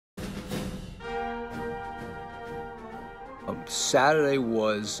Saturday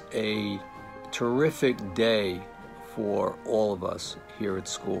was a terrific day for all of us here at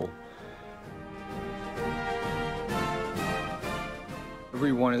school.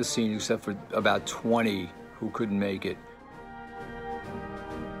 Every one of the seniors, except for about 20 who couldn't make it.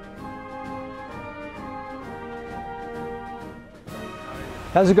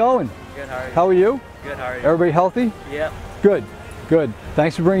 How's it going? Good, how are you? How are you? Good, how are you? Everybody healthy? Yep. Good, good.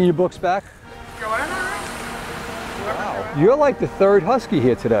 Thanks for bringing your books back. Wow, you're like the third Husky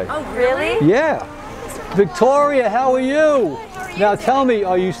here today. Oh, really? Yeah. Victoria, how are you? How are you Now today? tell me,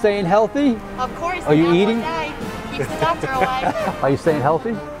 are you staying healthy? Of course. Are you eating? Keeps the doctor alive. Are you staying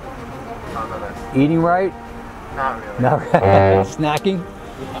healthy? Eating right? Not really. No. Snacking?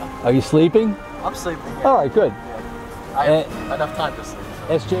 Are you sleeping? I'm sleeping. All right, good. I have enough time to sleep.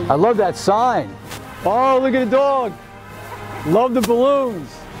 So. SJ, I love that sign. Oh, look at the dog. Love the balloons.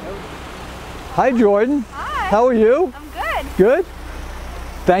 Hi, Jordan. Hi. How are you? I'm good. Good.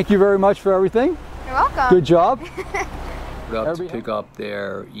 Thank you very much for everything. You're welcome. Good job. Up to pick up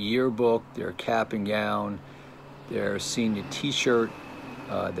their yearbook, their cap and gown, their senior t-shirt,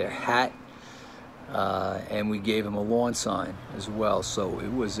 their hat, and we gave them a lawn sign as well. So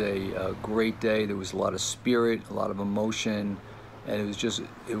it was a great day. There was a lot of spirit, a lot of emotion, and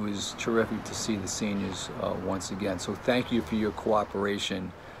it was terrific to see the seniors once again. So thank you for your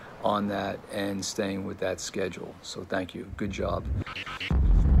cooperation on that and staying with that schedule. So thank you. Good job.